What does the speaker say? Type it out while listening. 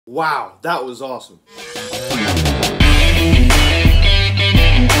Wow, that was awesome.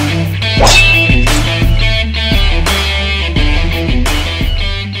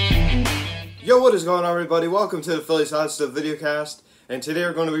 Yo, what is going on, everybody? Welcome to the Phillies Hot Stuff videocast, and today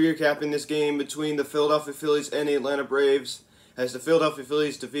we're going to be recapping this game between the Philadelphia Phillies and the Atlanta Braves, as the Philadelphia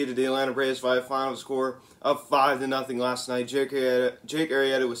Phillies defeated the Atlanta Braves by a final score of 5-0 last night. Jake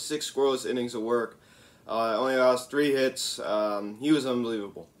Arrieta with 6 scoreless innings of work, only lost 3 hits. He was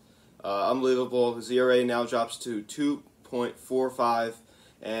unbelievable. Unbelievable. His ERA now drops to 2.45,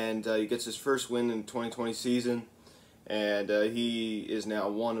 and he gets his first win in the 2020 season, and he is now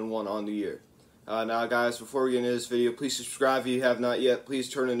 1-1 on the year. Now, guys, before we get into this video, please subscribe if you have not yet. Please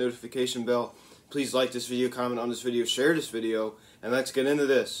turn the notification bell. Please like this video, comment on this video, share this video, and let's get into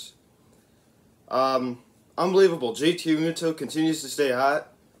this. Unbelievable. JT Realmuto continues to stay hot.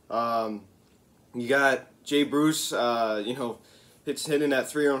 You got Jay Bruce, hitting that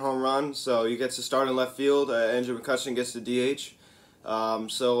 3-run home run, so he gets to start in left field. Andrew McCutchen gets the DH.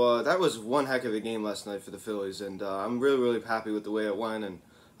 So that was one heck of a game last night for the Phillies, and I'm really happy with the way it went. And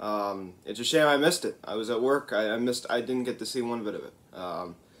it's a shame I missed it. I was at work. I didn't get to see one bit of it,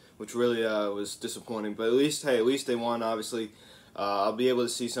 which really was disappointing. But at least they won. Obviously, I'll be able to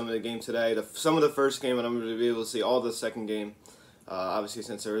see some of the game today. Some of the first game, and I'm going to be able to see all the second game. Obviously,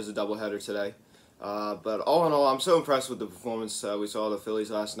 since there is a doubleheader today. But all in all, I'm so impressed with the performance we saw of the Phillies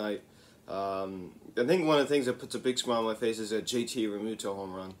last night. I think one of the things that puts a big smile on my face is a JT Realmuto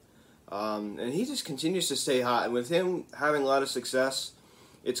home run. And he just continues to stay hot. And with him having a lot of success,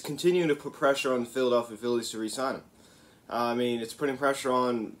 it's continuing to put pressure on the Philadelphia Phillies to re-sign him. I mean, it's putting pressure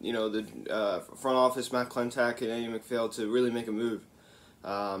on the front office, Matt Klentak and Andy McPhail, to really make a move.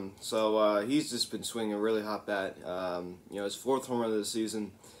 So he's just been swinging a really hot bat. His 4th home run of the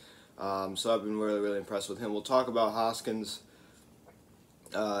season. So I've been really impressed with him. We'll talk about Hoskins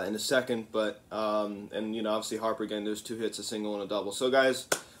in a second, but obviously Harper getting those 2 hits, a single and a double. So guys,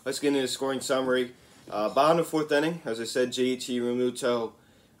 let's get into the scoring summary. Bottom of the 4th inning, as I said, JT Realmuto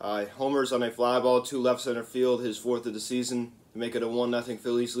homers on a fly ball to left center field, his 4th of the season, to make it a 1-0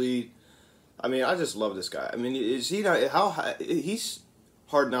 Phillies lead. I mean, I just love this guy. I mean, he's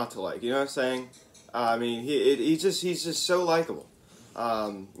hard not to like. You know what I'm saying? I mean, he's just so likable.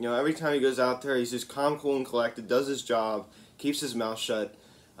 Every time he goes out there, he's just calm, cool, and collected, does his job, keeps his mouth shut,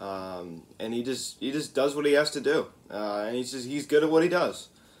 and he just does what he has to do, and he's good at what he does.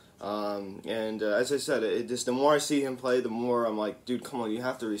 As I said, the more I see him play, the more I'm like, dude, come on, you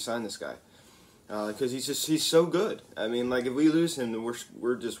have to re-sign this guy, because he's so good. I mean, like, if we lose him, then we're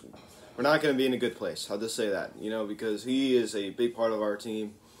not going to be in a good place. I'll just say that, because he is a big part of our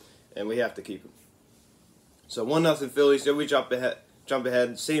team, and we have to keep him. So 1-0 Phillies. Then we jump ahead,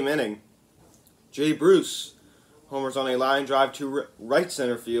 same inning. Jay Bruce homers on a line drive to right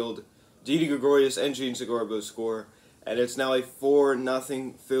center field. Didi Gregorius and Gene Segura both score, and it's now a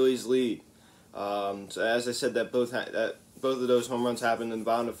 4-0 Phillies lead. So as I said, both of those home runs happened in the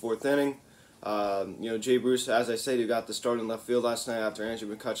bottom of the 4th inning. Jay Bruce, as I said, he got the start in left field last night after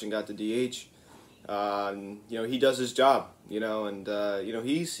Andrew McCutchen got the DH. He does his job, and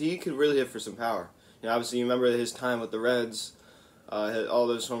he could really hit for some power. Obviously, you remember his time with the Reds. Hit all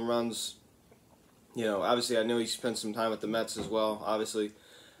those home runs. Obviously, I know he spent some time with the Mets as well. Obviously,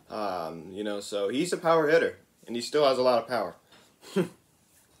 so he's a power hitter, and he still has a lot of power.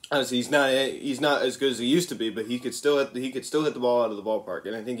 Obviously, he's not as good as he used to be, but he could still hit the ball out of the ballpark,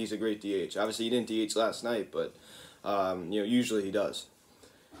 and I think he's a great DH. Obviously, he didn't DH last night, but usually he does.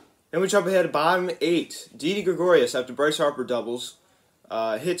 Then we jump ahead to bottom 8. Didi Gregorius, after Bryce Harper doubles,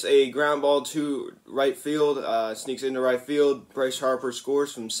 hits a ground ball to right field, sneaks into right field. Bryce Harper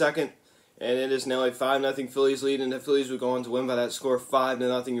scores from second, and it is now a 5-0 Phillies lead, and the Phillies would go on to win by that score,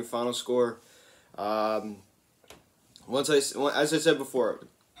 5-0, your final score. As I said before,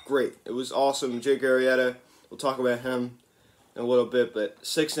 great. It was awesome. Jake Arrieta, we'll talk about him in a little bit, but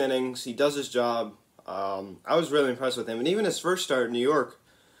 6 innings, he does his job. I was really impressed with him, and even his first start in New York,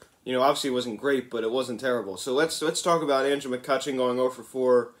 obviously it wasn't great, but it wasn't terrible. So let's talk about Andrew McCutchen going 0 for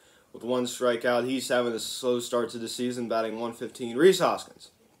 4 with 1 strikeout. He's having a slow start to the season, batting .115. Rhys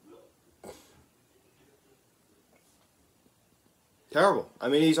Hoskins. Terrible. I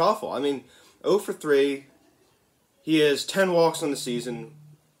mean, he's awful. I mean, 0 for 3. He has 10 walks on the season.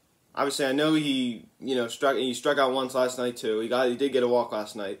 Obviously, I know he struck out once last night too. He did get a walk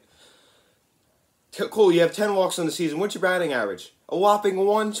last night. Cool, you have 10 walks on the season. What's your batting average? A whopping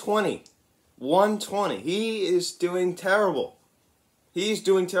 120. 120. He is doing terrible. He's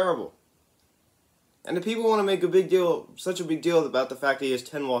doing terrible. And the people want to make such a big deal about the fact that he has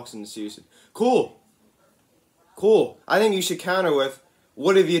 10 walks in the season. Cool. I think you should counter with,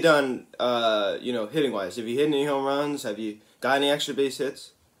 what have you done, hitting wise? Have you hit any home runs? Have you got any extra base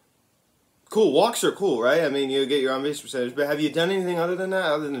hits? Cool, walks are cool, right? I mean, you get your on base percentage, but have you done anything other than that?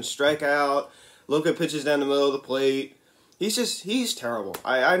 Other than strike out, look at pitches down the middle of the plate? He's terrible.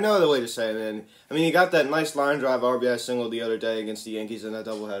 I know the way to say it, man. I mean, he got that nice line drive RBI single the other day against the Yankees in that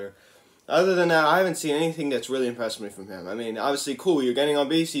doubleheader. Other than that, I haven't seen anything that's really impressed me from him. I mean, obviously, cool, you're getting on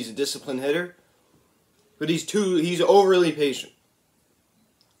base, he's a disciplined hitter, but he's overly patient.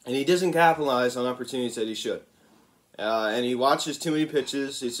 And he doesn't capitalize on opportunities that he should. And he watches too many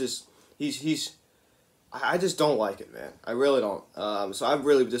pitches. It's just, I just don't like it, man. I really don't. So I'm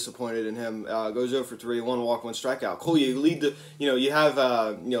really disappointed in him. Goes 0 for 3, 1 walk, 1 strikeout. Cool, you lead you have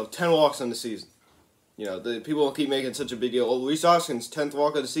 10 walks on the season. The people will keep making such a big deal. Oh, Rhys Hoskins, 10th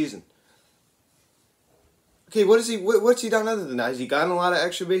walk of the season. Okay, what's he done other than that? Has he gotten a lot of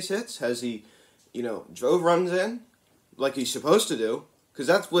extra base hits? Has he, drove runs in like he's supposed to do? Because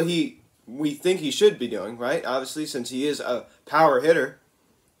that's what we think he should be doing, right? Obviously, since he is a power hitter.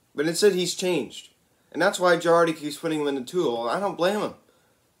 But instead, he's changed. And that's why Girardi keeps putting him in the 2 hole. I don't blame him.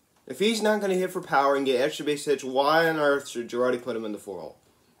 If he's not going to hit for power and get extra base hits, why on earth should Girardi put him in the 4 hole?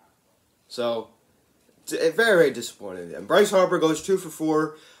 So, very, very disappointed. And Bryce Harper goes 2 for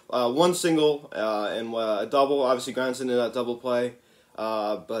 4. 1 single and a double. Obviously, grounds into that double play.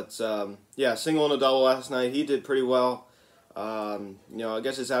 Single and a double last night. He did pretty well. I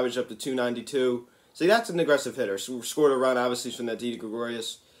guess it's averaged up to 292. See, that's an aggressive hitter. Scored a run, obviously, from that Didi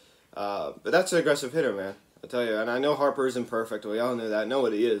Gregorius. But that's an aggressive hitter, man. I tell you. And I know Harper isn't perfect. We all know that. I know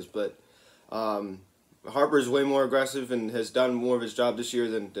what he is. But Harper's way more aggressive and has done more of his job this year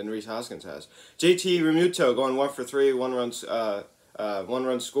than Rhys Hoskins has. JT Realmuto going 1 for 3, 1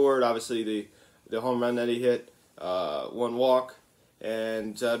 run scored. Obviously, the home run that he hit, 1 walk.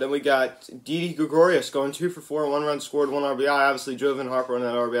 And then we got Didi Gregorius going 2 for 4, 1 run scored, 1 RBI. Obviously, drove in Harper on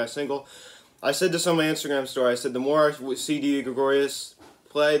that RBI single. I said this on my Instagram story. I said the more I see Didi Gregorius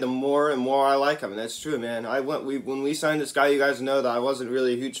play, the more and more I like him, and that's true, man. When we signed this guy, you guys know that I wasn't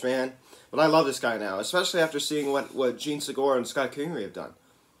really a huge fan, but I love this guy now, especially after seeing what Gene Segura and Scott Kingery have done.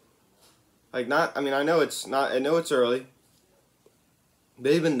 I know it's early.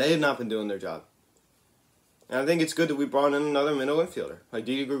 They have not been doing their job. And I think it's good that we brought in another middle infielder, like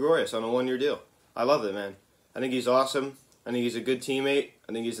Didi Gregorius, on a 1-year deal. I love it, man. I think he's awesome. I think he's a good teammate.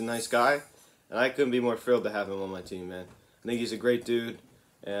 I think he's a nice guy. And I couldn't be more thrilled to have him on my team, man. I think he's a great dude.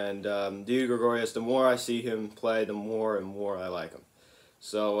 And Didi Gregorius, the more I see him play, the more and more I like him.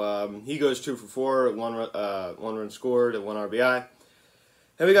 So he goes 2 for 4, 1 run scored, and 1 RBI.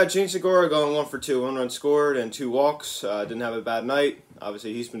 Then we got Gene Segura going 1 for 2, 1 run scored, and 2 walks. Didn't have a bad night.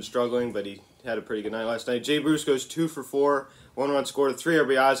 Obviously, he's been struggling, but he had a pretty good night last night. Jay Bruce goes 2 for 4, 1 run scored, 3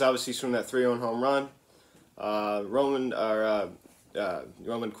 RBIs. Obviously, from that 3-run home run. Roman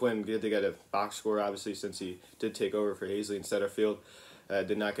Quinn did get a box score, obviously, since he did take over for Hazley in center field.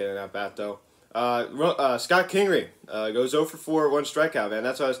 Did not get an at-bat, though. Scott Kingery goes 0 for 4, 1 strikeout, man.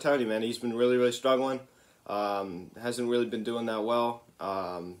 That's what I was telling you, man. He's been really, really struggling. Hasn't really been doing that well.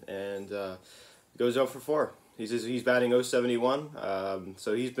 Goes 0 for 4. He's batting .071.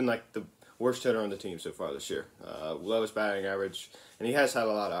 So he's been like the worst hitter on the team so far this year. Lowest batting average. And he has had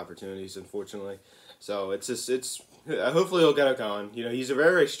a lot of opportunities, unfortunately. So hopefully he'll get it going. He's a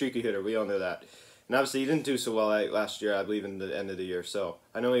very, very streaky hitter. We all know that. And obviously he didn't do so well last year, I believe, in the end of the year. So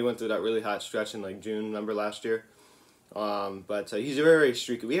I know he went through that really hot stretch in like June, remember, last year. But he's a very, very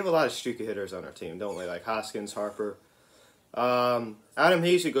streaky. We have a lot of streaky hitters on our team, don't we? Like Hoskins, Harper. Adam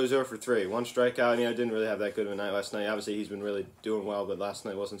Hazley goes 0 for 3. 1 strikeout. Didn't really have that good of a night last night. Obviously he's been really doing well, but last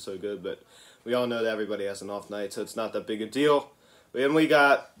night wasn't so good. But we all know that everybody has an off night, so it's not that big a deal. Then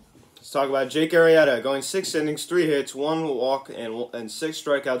let's talk about Jake Arrieta going 6 innings, 3 hits, 1 walk, and 6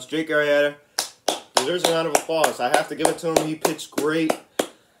 strikeouts. Jake Arrieta deserves a round of applause. I have to give it to him. He pitched great.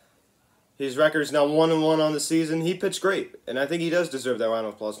 His record is now 1-1 on the season. He pitched great, and I think he does deserve that round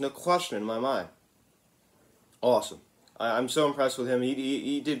of applause. No question in my mind. Awesome. I'm so impressed with him.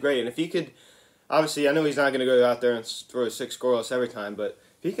 He did great, and if he could, obviously, I know he's not going to go out there and throw a 6 scoreless every time, but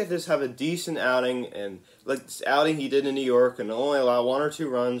if he could just have a decent outing, and like this outing he did in New York, and only allow 1 or 2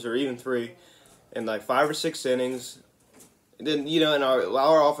 runs, or even 3, in like 5 or 6 innings, then and allow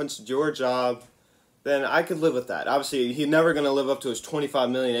our offense to do our job, then I could live with that. Obviously, he's never going to live up to his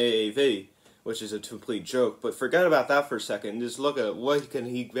 $25 million AAV, which is a complete joke. But forget about that for a second and just look at what can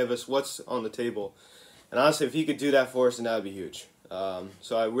he give us, what's on the table. And honestly, if he could do that for us, then that would be huge. So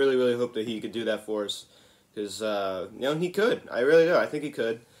I really, really hope that he could do that for us because he could. I really do. I think he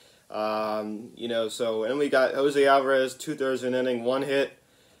could. And we got Jose Alvarez, 2/3 of an inning, 1 hit.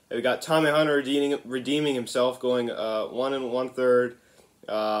 And we got Tommy Hunter redeeming himself, going 1 1/3,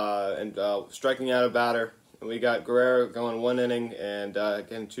 and striking out a batter. And we got Guerrero going 1 inning and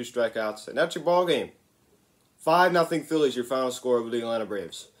getting 2 strikeouts. And that's your ball game. 5-0 Phillies, your final score over the Atlanta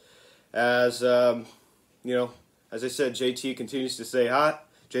Braves. As as I said, JT continues to stay hot.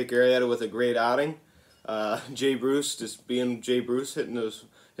 Jake Arrieta with a great outing. Jay Bruce just being Jay Bruce, hitting those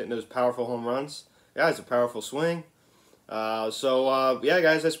powerful home runs. Yeah, it's a powerful swing. Yeah,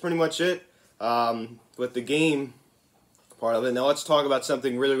 guys, that's pretty much it with the game part of it. Now let's talk about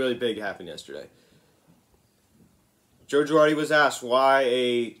something really, really big happened yesterday. Joe Girardi was asked why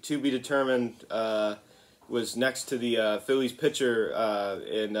a to-be-determined was next to the Phillies pitcher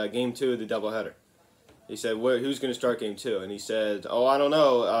in Game 2 of the doubleheader. He said, who's going to start Game 2? And he said, oh, I don't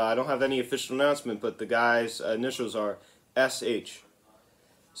know. I don't have any official announcement, but the guy's initials are SH.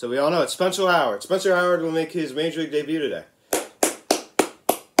 So we all know it's Spencer Howard. Spencer Howard will make his Major League debut today.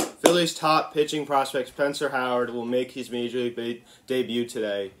 Phillies' top pitching prospect, Spencer Howard, will make his Major League debut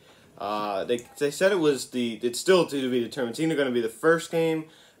today. They said it's still to be determined. It's either going to be the first game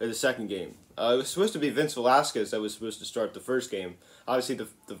or the second game. It was supposed to be Vince Velasquez that was supposed to start the first game. Obviously, the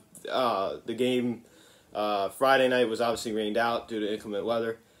game Friday night was obviously rained out due to inclement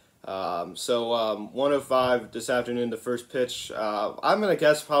weather. 1:05 this afternoon, the first pitch. I'm going to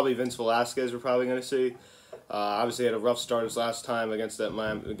guess probably Vince Velasquez we're probably going to see. Obviously, had a rough start his last time against the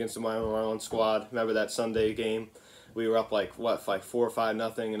Miami Marlins squad. Remember that Sunday game? We were up like 4 or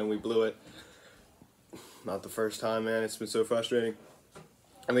 5-0, and then we blew it. Not the first time, man. It's been so frustrating.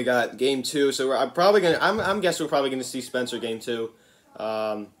 And we got Game 2, so I'm guessing we're probably gonna see Spencer Game 2.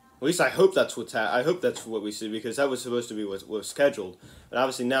 At least I hope that's what we see, because that was supposed to be what was scheduled. But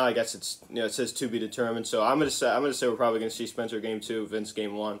obviously now I guess it's it says to be determined. So I'm gonna say we're probably gonna see Spencer Game 2, Vince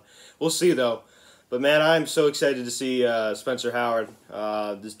Game 1. We'll see though. But man, I'm so excited to see Spencer Howard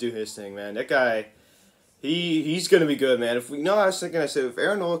just do his thing, man. That guy. He's going to be good, man. I was thinking, I said, if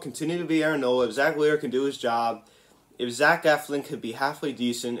Aaron Nola continue to be Aaron Nola, if Zach Wheeler can do his job, if Zach Eflin could be halfway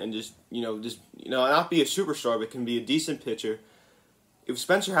decent and just not be a superstar, but can be a decent pitcher, if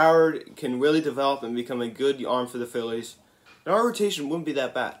Spencer Howard can really develop and become a good arm for the Phillies, then our rotation wouldn't be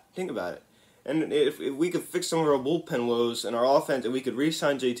that bad. Think about it. And if we could fix some of our bullpen woes and our offense, and we could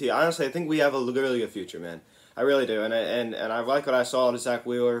re-sign JT, honestly, I think we have really a future, man. I really do. And I like what I saw out of Zach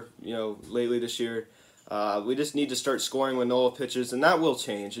Wheeler, lately this year. We just need to start scoring when Nola pitches, and that will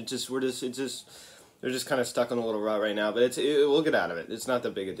change. They're just kind of stuck in a little rut right now, but we'll get out of it. It's not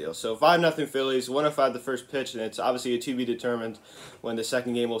that big a deal. So 5-0 Phillies, 1:05 the first pitch, and it's obviously a to be determined when the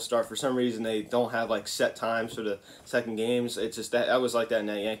second game will start. For some reason, they don't have like set times for the second games. It's just that was like that in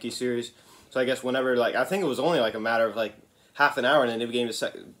that Yankee series. So I guess whenever I think it was only like a matter of like half an hour, and then they began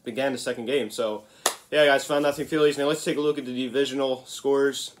the second game. So yeah, guys, 5-0 Phillies. Now let's take a look at the divisional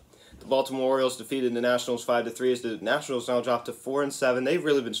scores. The Baltimore Orioles defeated the Nationals 5-3 as the Nationals now dropped to 4-7. They've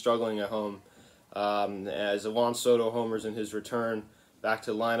really been struggling at home. As Juan Soto homers in his return back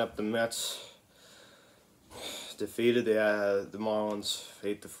to line up, the Mets defeated the Marlins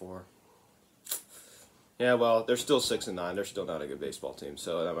 8-4. Yeah, well, they're still 6-9. They're still not a good baseball team,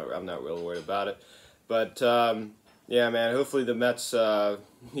 so I'm not real worried about it. But yeah, man, hopefully the Mets. They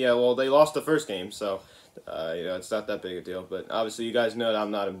lost the first game, so. It's not that big a deal, but obviously you guys know that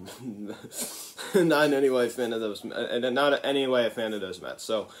I'm not in any way a fan of those, and not in any way a fan of those Mets.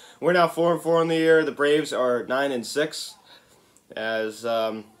 So we're now 4-4 on the year. The Braves are 9-6. As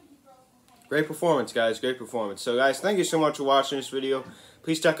great performance, guys, great performance. So guys, thank you so much for watching this video.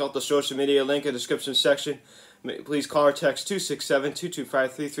 Please check out the social media link in the description section. Please call or text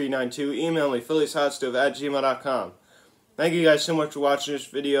 267-225-3392. Email me phillieshotstove@gmail.com. Thank you guys so much for watching this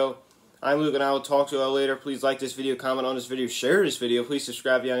video. I'm Luke, and I will talk to you all later. Please like this video, comment on this video, share this video. Please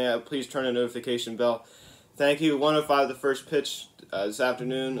subscribe if you please turn the notification bell. Thank you. 1:05 the first pitch this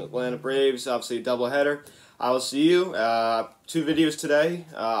afternoon. Atlanta Braves, obviously a doubleheader. I will see you. 2 videos today.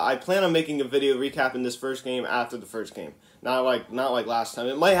 I plan on making a video recapping this first game after the first game. Not like last time.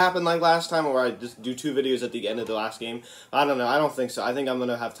 It might happen like last time, where I just do 2 videos at the end of the last game. I don't know. I don't think so. I think I'm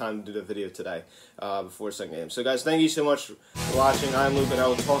gonna have time to do the video today before the second game. So guys, thank you so much for watching. I'm Luke, and I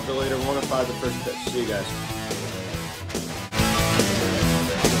will talk to you later. 1:05 the first pitch. See you guys.